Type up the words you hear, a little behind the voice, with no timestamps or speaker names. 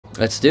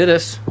Let's do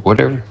this.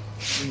 Whatever.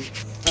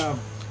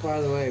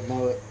 By the way,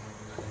 Mullet,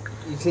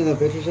 you seen the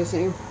pictures I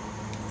sent you?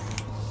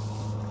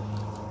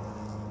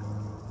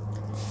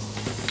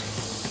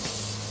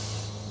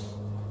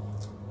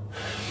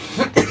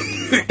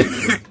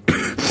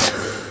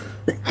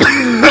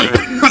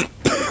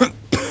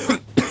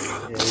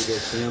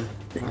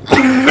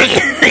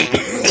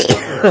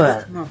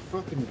 No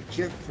fucking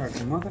jerk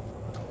fucking mother.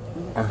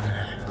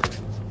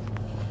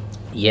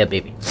 Yeah,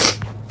 baby.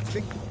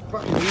 Big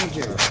fucking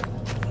ninja.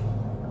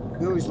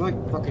 You always like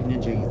fucking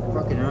ninja, you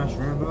fucking ass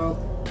Rambo.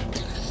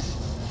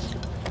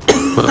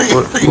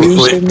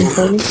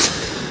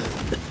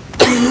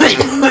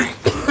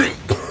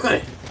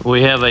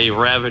 We have a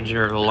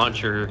Ravager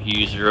launcher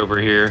user over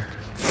here.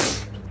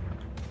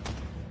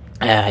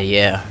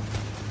 Yeah.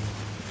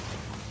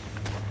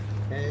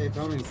 Hey, it's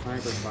only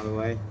snipers, by the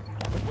way.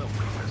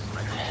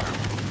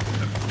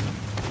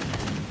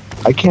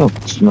 I can't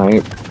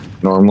snipe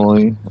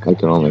normally. I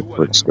can only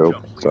quick scope,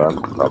 so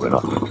I'm probably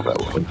not going to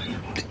that one.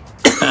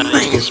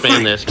 You can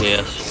spam this,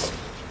 yes.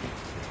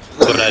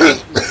 But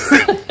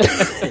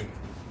I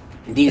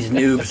These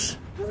noobs.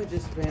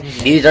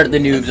 These are the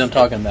noobs I'm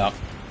talking about.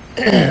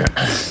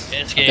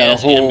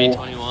 SKS,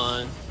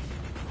 MB21.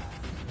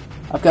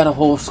 I've got a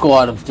whole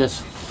squad of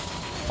just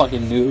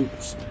fucking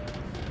noobs.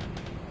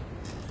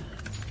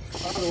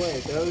 By the way,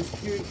 those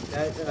two,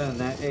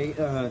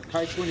 that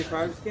Type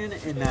 25 skin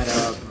and that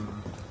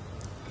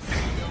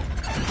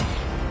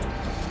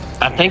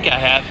I think I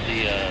have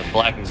the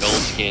black and gold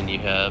skin you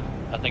have.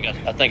 I think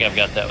I've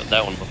got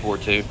that one before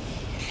too.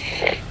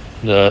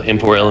 The M4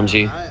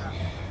 LMG.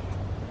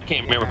 I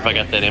can't remember if I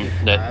got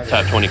that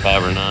Type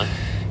 25 or not.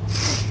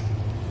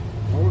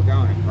 Where we're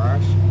going,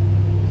 Crash?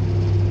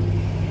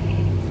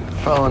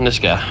 Following this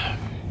guy.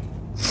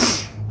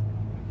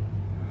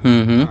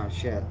 Mm-hmm. Oh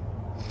shit.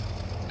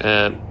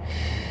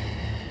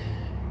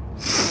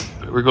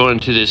 We're going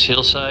to this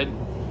hillside.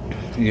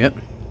 Yep.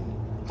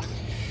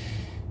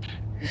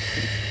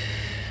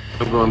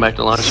 We're going back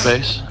to launch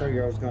space. I thought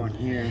you was going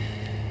here.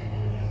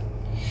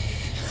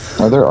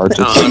 Are there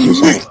artists on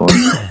this one?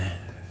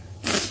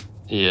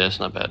 Yeah, it's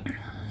not bad.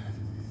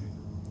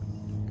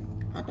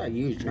 I thought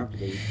you jumped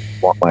these.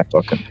 Want my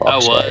fucking I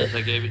box was.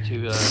 I gave it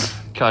to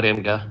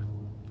KDM guy.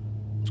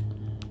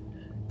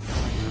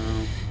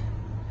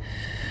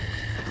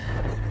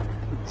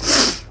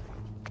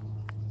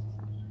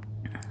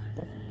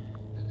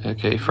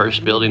 Okay,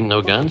 first building,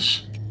 no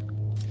guns.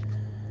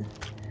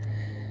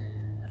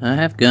 I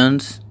have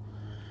guns.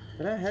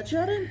 Did I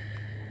headshot him?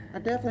 I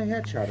definitely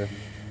headshot him.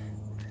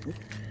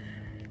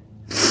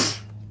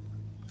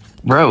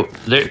 Bro,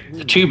 the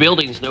two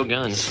buildings, no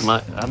guns.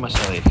 I must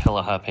have a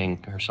hella high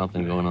ping or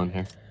something going on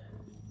here.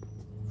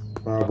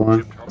 Bob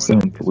one.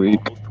 Sounds weak.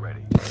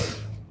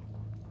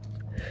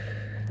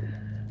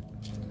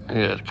 I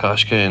got a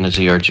Koshka and a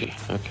ZRG.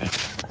 Okay.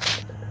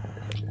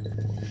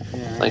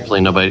 Yeah,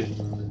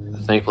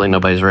 Thankfully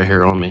nobody's right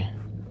here on me.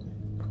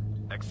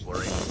 I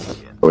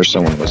wish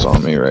someone was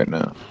on me right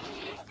now.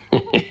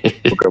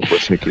 Look up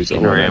what Nicky's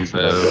on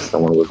Rambo.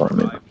 Someone was on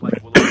me.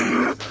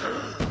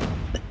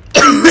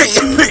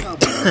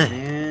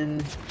 Man.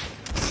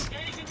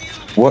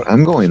 What?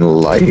 I'm going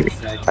light.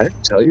 I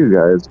didn't tell you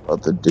guys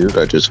about the dude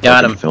I just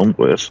Got fucking him. filmed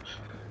with.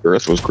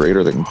 Earth was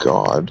greater than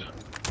God.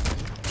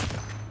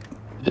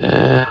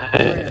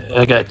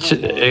 I got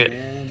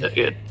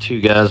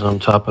two guys on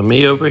top of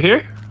me over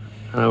here.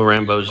 I know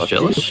Rambo's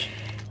jealous.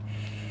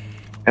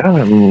 And I'm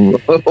a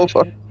little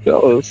fucking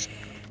jealous.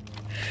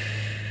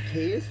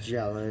 He is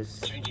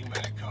jealous.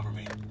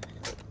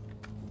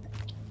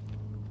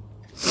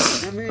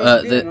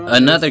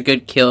 Another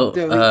good kill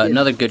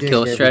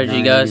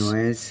strategy, guys,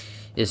 Anyways.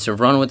 is to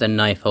run with a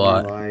knife a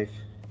lot. Life.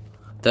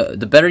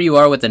 The better you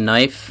are with a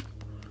knife,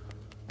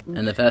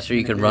 and the faster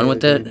you can run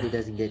with He it,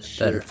 doesn't get shit.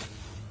 better.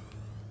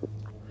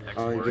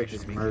 All he gets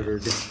is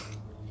murdered.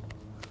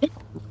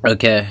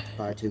 Okay,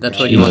 By two that's guys.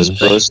 what He you was want.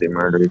 supposed to be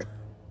murdered.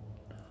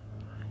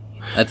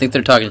 I think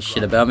they're talking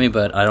shit about me,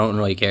 but I don't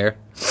really care.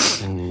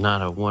 And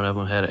not a one of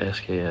them had a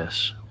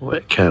SKS.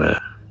 What kind of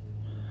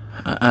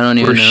I don't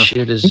even know.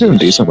 shit is He's doing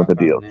this? decent with the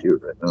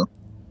DLQ right now.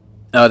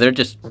 Oh, they're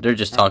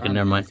just talking.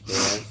 Never mind.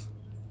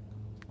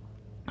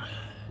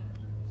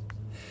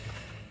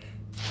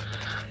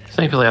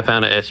 Thankfully, I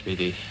found an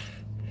SBD.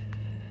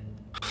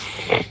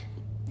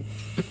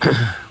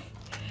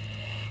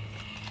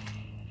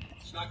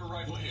 Sniper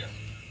rifle here.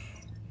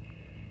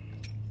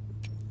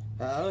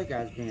 The other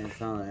guy's being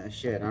silent as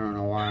shit. I don't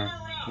know why.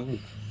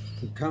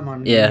 Come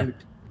on, Yeah. mute.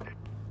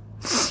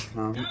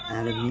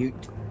 Out of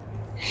mute.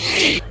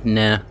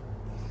 Nah.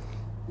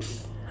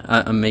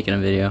 I'm making a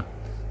video.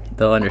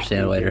 They'll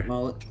understand later.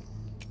 Mullet.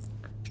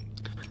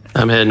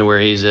 I'm heading to where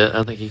he's at.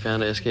 I think he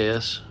found an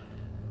SKS.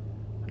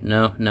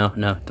 No.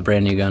 The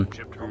brand new gun.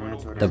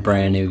 The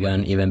brand new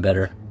gun, even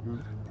better.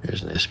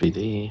 There's an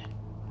SBD.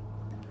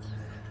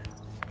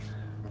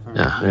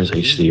 Yeah, there's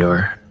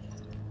HDR.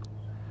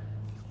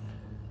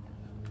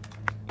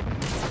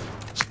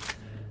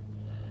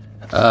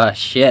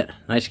 Shit.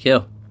 Nice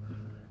kill.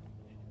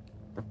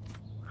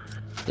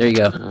 There you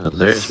go.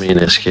 There's me in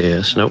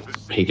SKS. Nope,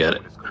 he got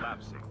it.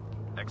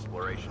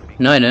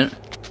 No, I didn't.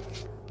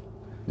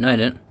 No, I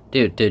didn't.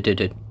 Dude. Does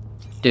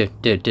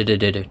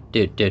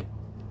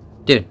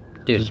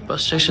the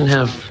bus station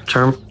have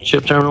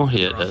chip terminal?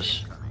 Yeah, it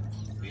does.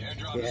 Yeah,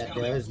 it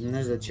does. And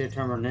there's a chip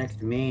terminal next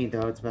to me,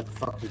 though. It's about to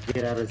fucking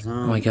get out of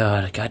zone. Oh my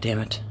god. God damn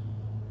it.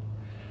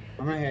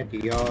 I'm gonna head to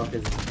y'all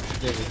because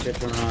there's a chip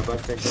terminal on a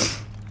bus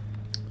station.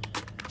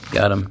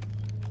 Got him.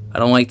 I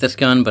don't like this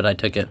gun, but I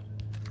took it.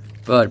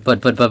 Bud.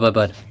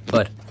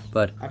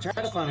 I tried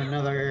to find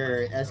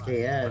another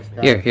SKS.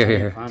 Here.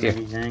 Didn't find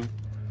anything.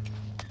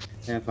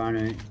 Didn't find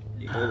any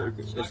other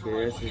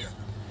SKSs.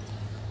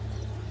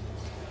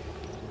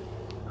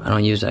 I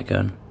don't use that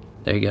gun.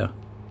 There you go.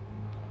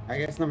 I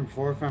guess number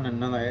 4 found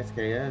another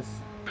SKS.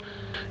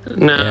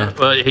 No, Yeah.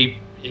 well,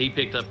 he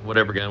picked up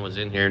whatever gun was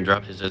in here and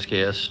dropped his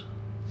SKS.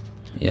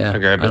 Yeah, I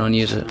grabbed it. I don't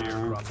use it.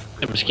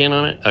 Have a skin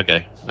on it?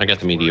 Okay, I got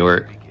the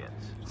meteoric.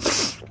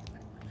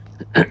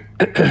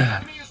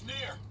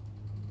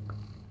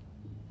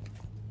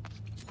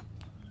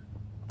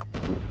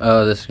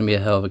 Oh, this is gonna be a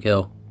hell of a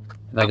kill.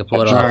 If I can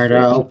pull it off. Alright,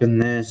 I'll open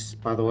this,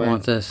 by the way. I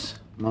want this.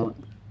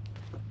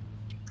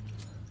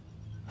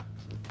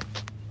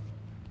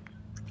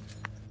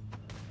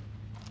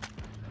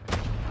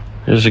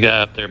 There's a guy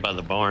up there by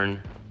the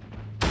barn.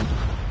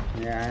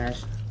 Yeah,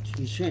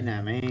 he's shooting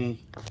at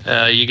me.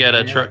 You got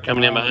a truck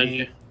coming in behind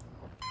you?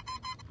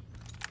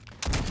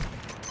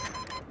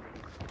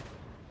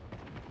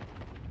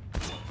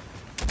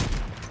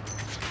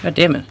 God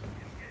damn it.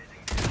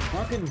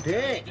 Fucking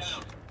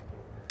bitch!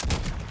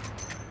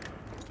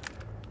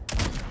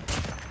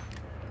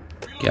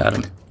 Got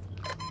him.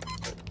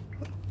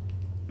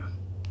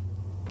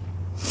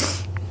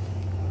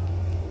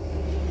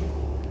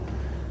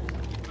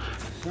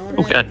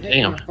 Oh, god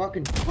damn.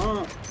 Fucking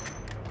pump.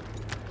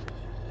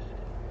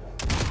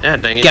 Yeah,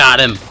 dang it. Got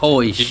him.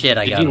 Holy shit,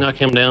 I got him. Did you knock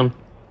him down?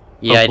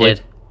 Yeah, Hopefully. I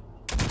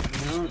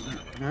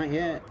did. No, not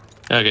yet.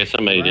 Okay,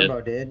 somebody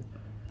Rambo did. did.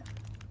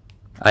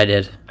 I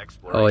did.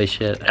 Holy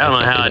shit. I don't know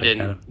can't how I believe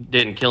got him.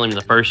 didn't kill him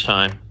the first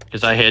time,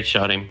 because I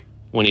headshot him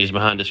when he's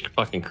behind this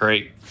fucking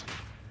crate.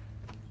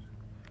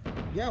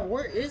 Yeah,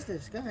 where is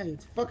this guy?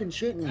 He's fucking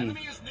shooting me.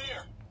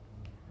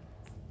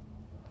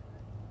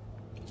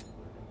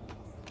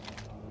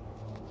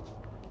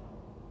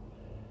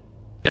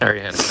 I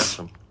already had a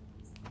custom.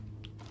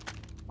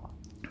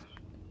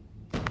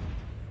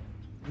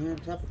 You on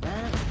top of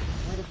that?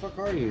 Where the fuck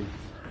are you?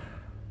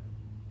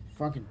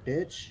 Fucking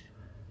bitch.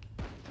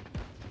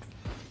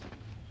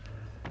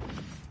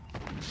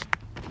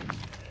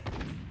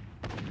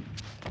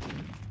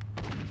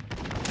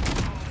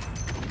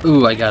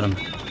 Ooh, I got him.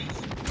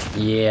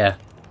 Yeah.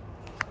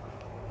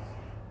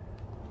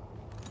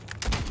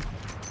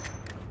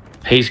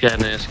 He's got an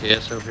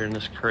SKS over here in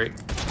this crate.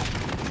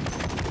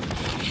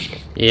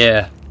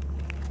 Yeah.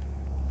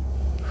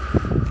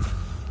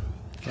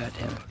 God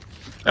damn it.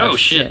 Oh,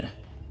 shit.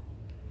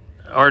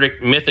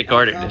 Mythic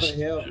Arctic Top of just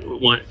the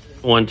hill.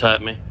 one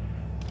tapped me.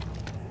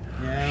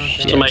 Yeah,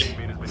 Somebody,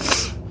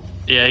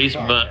 yeah,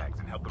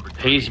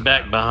 he's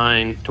back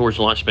behind towards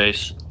the launch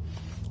base.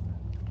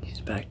 He's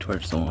back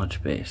towards the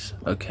launch base.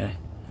 Okay.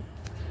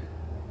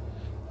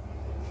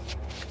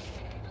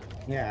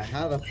 yeah,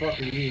 how the fuck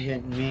are you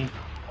hitting me?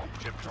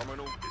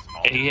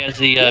 He has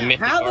the Mythic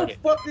How the Arctic.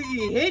 fuck are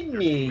you hitting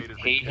me?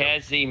 He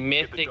has the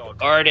Mythic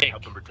Arctic.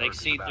 They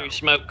see through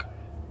smoke.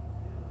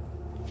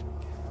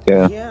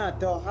 Yeah. Yeah,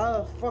 though,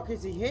 how the fuck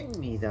is he hitting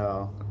me,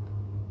 though?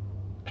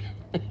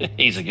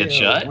 He's a good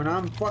Still, shot. when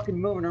I'm fucking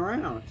moving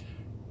around.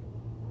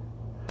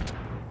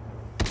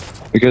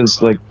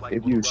 Because, like,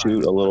 if you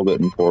shoot a little bit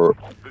in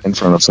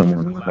front of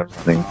someone and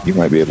everything, you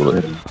might be able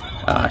to hit him.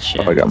 Ah,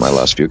 shit. I got my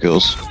last few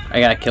kills. I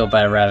got killed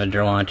by a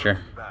Ravager launcher.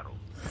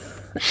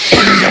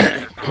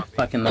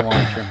 Fucking the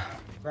launcher.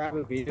 Grab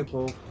a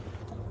vehicle.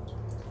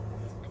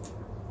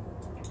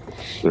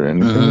 Is there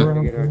anything Mhm.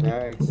 around Get our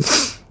here?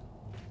 tags.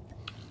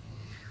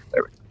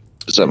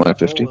 Is that my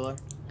 50? Four-wheeler.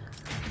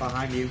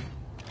 Behind you.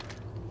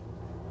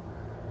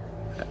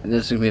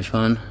 This is gonna be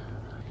fun.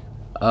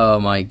 Oh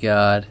my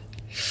god.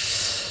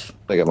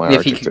 I got my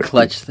If he R250. could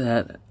clutch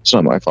that. It's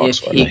not my fault. If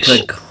he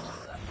could.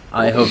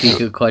 I hope he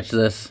could clutch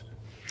this.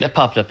 That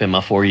popped up in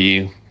my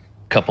 4U a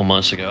couple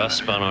months ago. I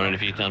spun on it a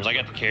few times. I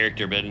got the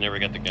character, but I never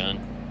got the gun.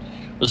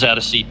 It was out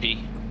of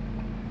CP.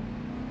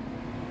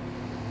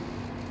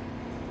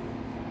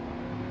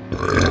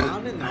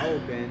 I'm in the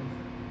open.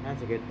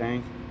 That's a good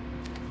thing.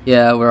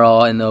 Yeah, we're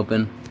all in the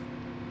open.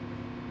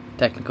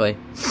 Technically.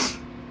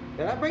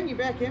 Did I bring you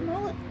back in,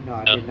 Mullet? No,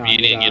 I No, did not. you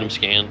didn't get him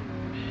scanned.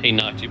 He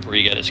knocked you before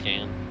you got a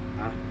scan.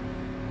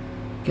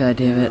 God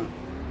damn it.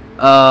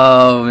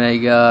 Oh my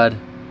god.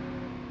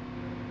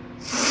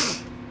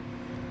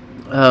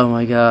 Oh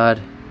my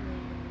god.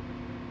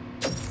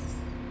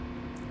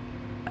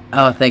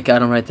 Oh, thank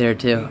god I'm right there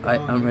too.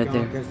 I'm right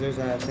there. Because there's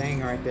a thing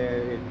right there.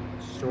 It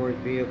stores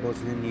vehicles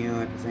and you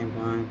at the same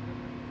time.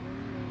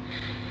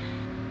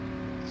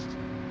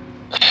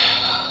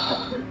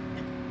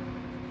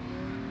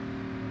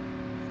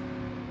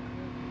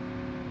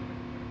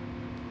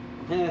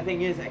 the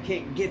thing is, I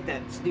can't get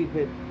that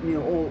stupid,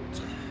 ult.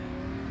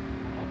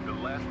 The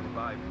last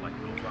revived flight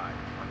will arrive.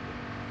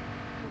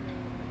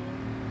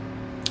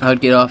 I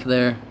would get off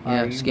there. Yeah,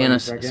 Alright, scan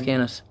us. second.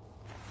 Scan us.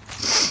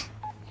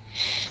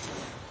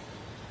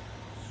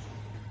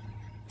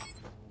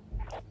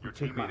 Your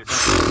teammate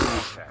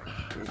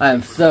is I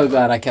am so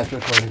glad I kept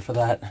recording for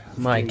that.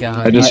 My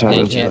God. I just had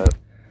I it can't-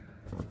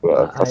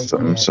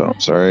 custom, so I'm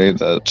sorry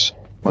that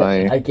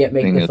my I can't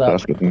make thing this is up.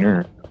 faster than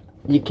yours.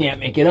 You can't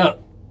make it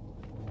up.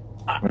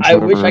 I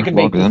wish I could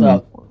make this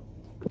up.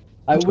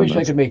 I wish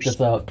I could make this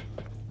up.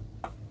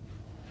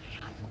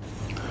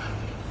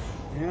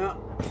 Yeah.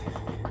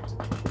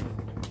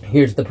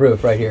 Here's the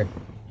proof right here.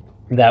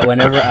 That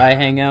whenever I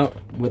hang out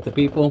with the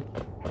people,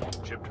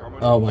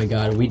 oh my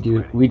God, we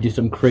do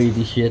some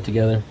crazy shit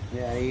together.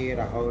 Yeah, you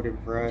gotta hold him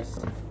for us.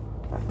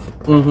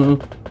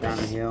 Mm-hmm. Down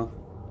the hill.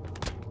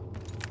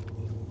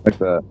 Like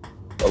that.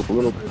 Oh, a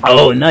little bit.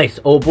 Oh, nice.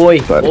 Oh boy.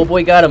 Oh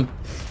boy, got him.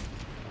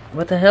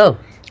 What the hell?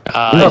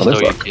 I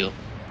stole your kill.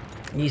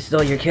 He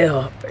stole your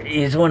kill.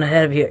 He's one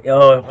ahead of you.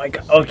 Oh my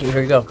God. Okay,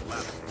 here we go.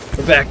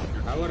 We're back.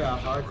 I would have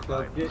hard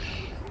scoped it.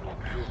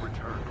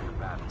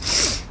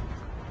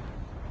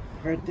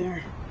 Right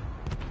there.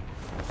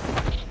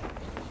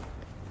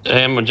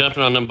 Hey, I'm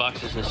jumping on them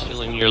boxes and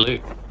stealing your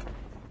loot.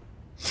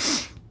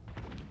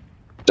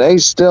 Stay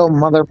still,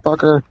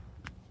 motherfucker.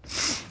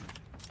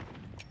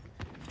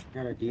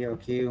 Got a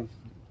DOQ.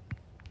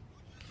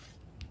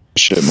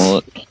 Shit,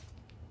 mullet.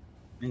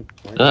 No,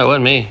 it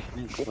wasn't me.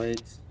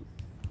 Plates.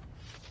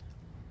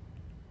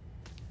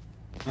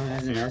 Oh,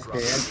 there's an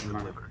SKS in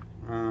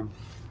my,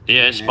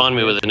 Yeah, it spawned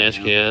me with an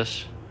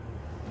SKS.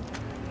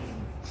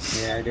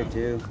 yeah, I did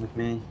too, with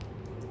me.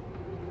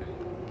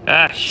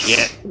 Ah,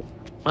 shit.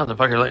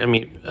 Motherfucker, look at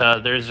me.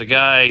 There's a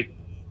guy,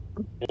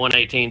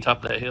 118,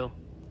 top of that hill.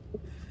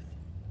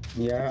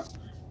 Yeah.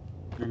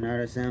 I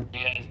noticed him.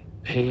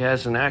 He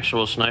has an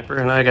actual sniper,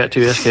 and I got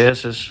 2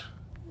 SKSs.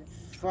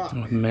 Fuck.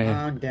 Oh, man.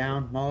 I'm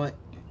down, mullet.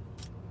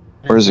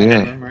 Where's he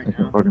at? Right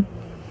now.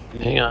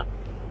 Hang on.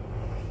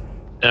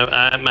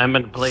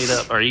 I'm played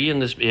up. Are you in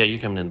this? Yeah, you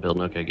coming in the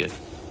building. Okay, good.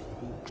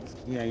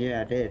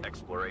 Yeah, I did.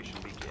 Exploration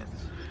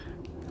begins.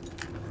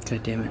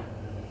 God damn it.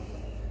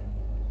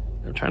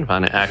 I'm trying to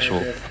find an actual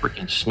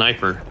freaking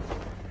sniper.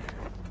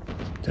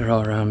 They're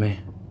all around me.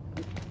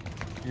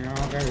 You know, all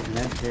got is an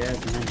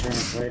SKS and I'm trying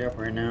to play it up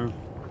right now.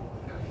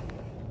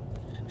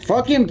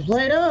 Fucking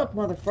played up,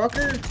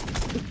 motherfucker!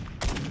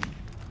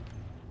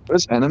 What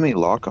is enemy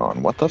lock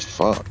on? What the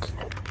fuck?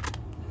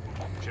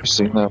 I've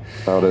seen that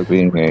without it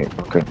being a...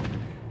 Okay.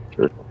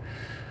 Sure.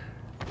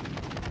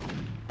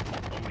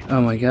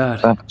 Oh my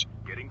God. That.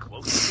 Getting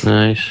close.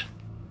 Nice.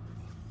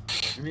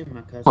 I need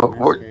my custom Oh,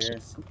 what-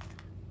 SKS.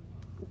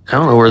 I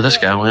don't know where this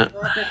guy went.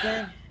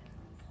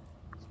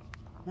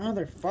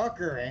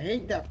 Motherfucker, I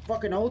hate that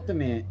fucking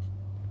ultimate.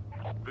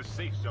 The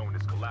safe zone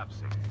is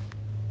collapsing.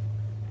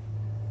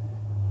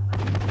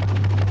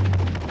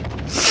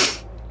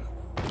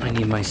 I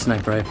need my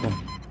sniper rifle.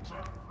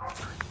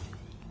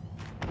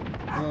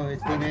 Oh,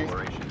 his teammate.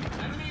 Exploration.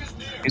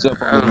 He's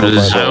up on the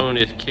The hill. zone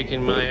is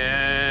kicking my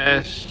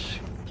ass.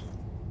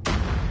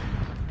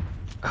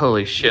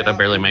 Holy shit, I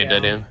barely made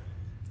that in.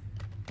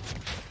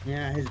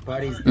 Yeah, his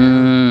buddy's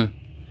down.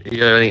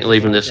 You ain't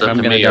leaving this up I'm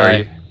to gonna me, die. are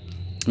you?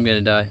 I'm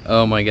gonna die.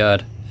 Oh my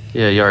God.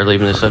 Yeah, you are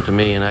leaving this up to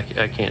me, and I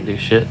can't do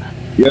shit.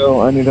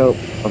 Yo, I need help.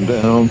 I'm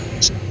down.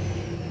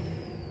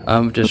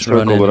 I'm just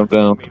Circle, but I'm running.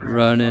 down.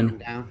 Running.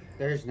 Down.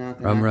 There's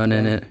nothing. I'm after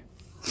running that.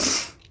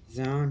 it.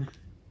 Zone.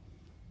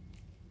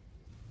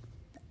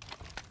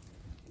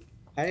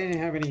 I didn't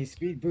have any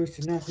speed boost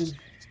or nothing.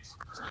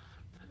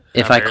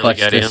 If I I barely clutch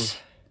got this.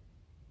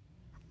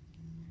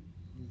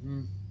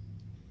 Hmm.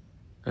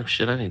 Oh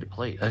shit, I need a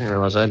plate. I didn't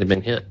realize I had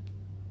been hit.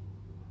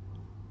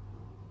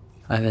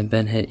 I haven't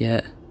been hit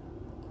yet.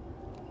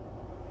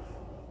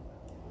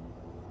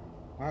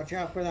 Watch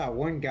out for that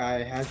one guy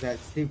that has that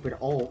stupid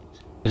ult.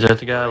 Is that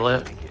the guy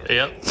left?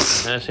 Yep,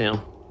 that's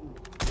him.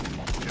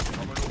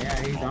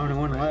 Yeah, he's the only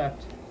one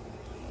left.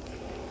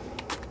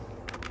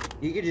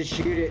 You could just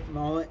shoot it,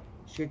 mullet.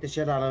 Shoot the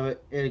shit out of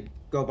it. It'll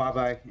go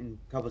bye-bye in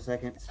a couple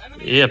seconds.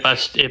 Yeah,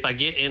 if I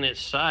get in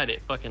its side,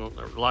 it fucking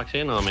locks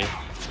in on me.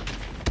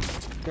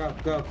 Go,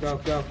 go, go,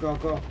 go, go,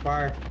 go.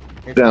 Fire.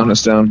 It's Down, on.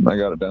 it's down. I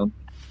got it down.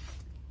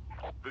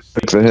 The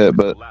safe It's a hit, zone is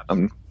but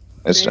collapsing.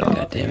 it's Stay down. up,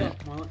 God damn stay it.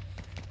 up, mullet.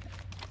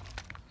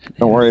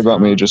 Don't worry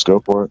about me, just go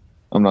for it.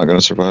 I'm not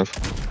gonna survive.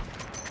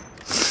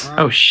 Run.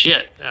 Oh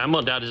shit, I'm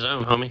gonna die to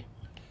zone, homie.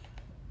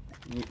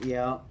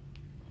 Yeah.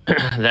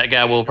 That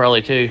guy will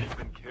probably too.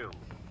 Been killed.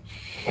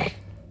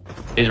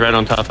 He's right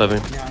on top of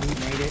him. No, he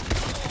made it.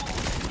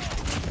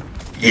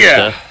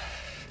 Yeah.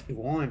 He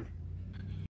won.